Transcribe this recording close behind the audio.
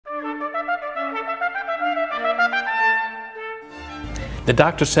The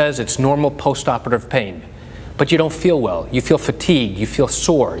doctor says it's normal post-operative pain, but you don't feel well. You feel fatigued, you feel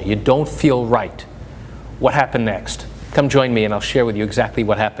sore, you don't feel right. What happened next? Come join me and I'll share with you exactly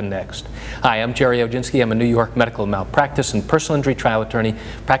what happened next. Hi, I'm Gerry Oginski. I'm a New York medical malpractice and personal injury trial attorney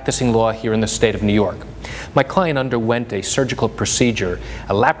practicing law here in the state of New York. My client underwent a surgical procedure,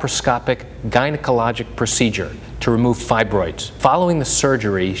 a laparoscopic gynecologic procedure to remove fibroids. Following the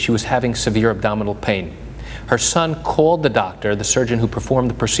surgery, she was having severe abdominal pain. Her son called the doctor, the surgeon who performed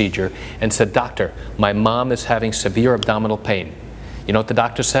the procedure, and said, "Doctor, my mom is having severe abdominal pain." You know what the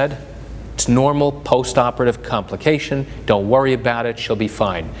doctor said? "It's normal post-operative complication. Don't worry about it. She'll be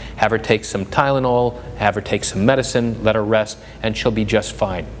fine. Have her take some Tylenol, have her take some medicine, let her rest, and she'll be just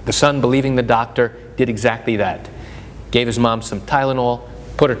fine." The son, believing the doctor, did exactly that. Gave his mom some Tylenol,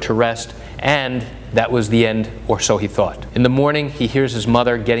 put her to rest, and that was the end, or so he thought. In the morning, he hears his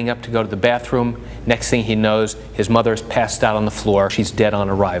mother getting up to go to the bathroom. Next thing he knows, his mother is passed out on the floor. She's dead on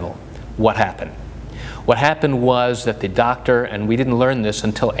arrival. What happened? What happened was that the doctor, and we didn't learn this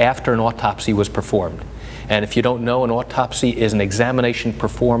until after an autopsy was performed. And if you don't know, an autopsy is an examination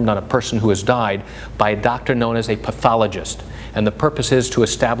performed on a person who has died by a doctor known as a pathologist. And the purpose is to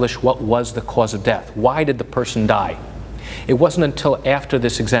establish what was the cause of death. Why did the person die? It wasn't until after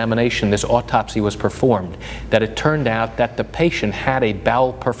this examination, this autopsy was performed, that it turned out that the patient had a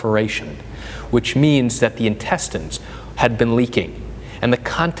bowel perforation, which means that the intestines had been leaking and the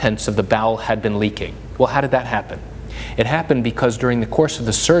contents of the bowel had been leaking. Well, how did that happen? It happened because during the course of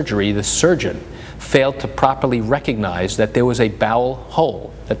the surgery, the surgeon failed to properly recognize that there was a bowel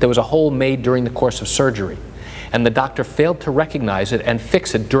hole, that there was a hole made during the course of surgery. And the doctor failed to recognize it and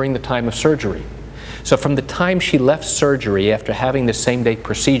fix it during the time of surgery. So from the time she left surgery after having the same-day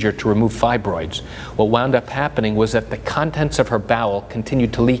procedure to remove fibroids, what wound up happening was that the contents of her bowel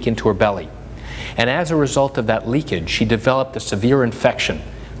continued to leak into her belly. And as a result of that leakage, she developed a severe infection,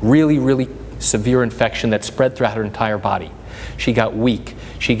 really severe infection that spread throughout her entire body. She got weak,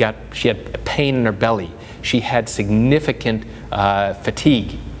 she had pain in her belly, she had significant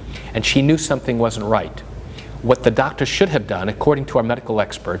fatigue, and she knew something wasn't right. What the doctor should have done, according to our medical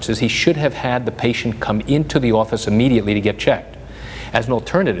experts, is he should have had the patient come into the office immediately to get checked. As an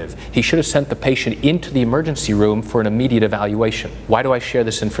alternative, he should have sent the patient into the emergency room for an immediate evaluation. Why do I share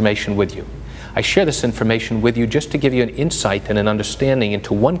this information with you? I share this information with you just to give you an insight and an understanding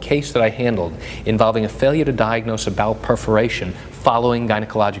into one case that I handled involving a failure to diagnose a bowel perforation following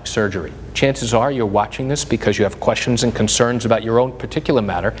gynecologic surgery. Chances are you're watching this because you have questions and concerns about your own particular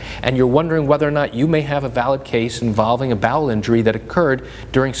matter, and you're wondering whether or not you may have a valid case involving a bowel injury that occurred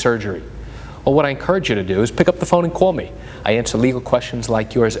during surgery. Well, what I encourage you to do is pick up the phone and call me. I answer legal questions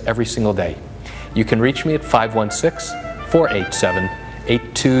like yours every single day. You can reach me at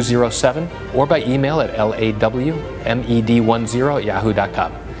 516-487-8207 or by email at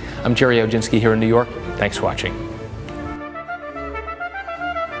lawmed10@yahoo.com. I'm Gerry Oginski here in New York. Thanks for watching.